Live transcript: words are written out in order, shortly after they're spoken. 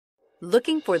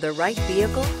Looking for the right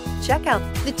vehicle? Check out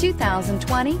the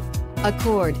 2020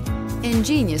 Accord.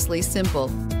 Ingeniously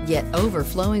simple, yet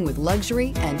overflowing with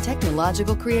luxury and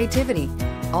technological creativity.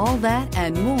 All that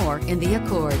and more in the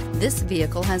Accord. This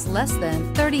vehicle has less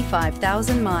than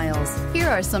 35,000 miles. Here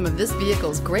are some of this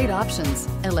vehicle's great options: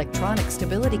 electronic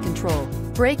stability control,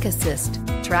 brake assist,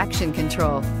 traction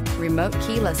control, remote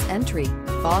keyless entry,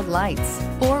 fog lights,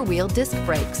 four-wheel disc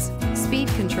brakes, speed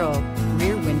control,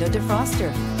 rear window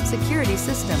defroster, security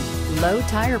system, low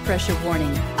tire pressure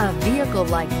warning. A vehicle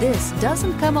like this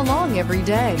doesn't come along every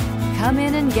day. Come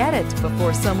in and get it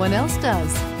before someone else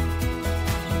does.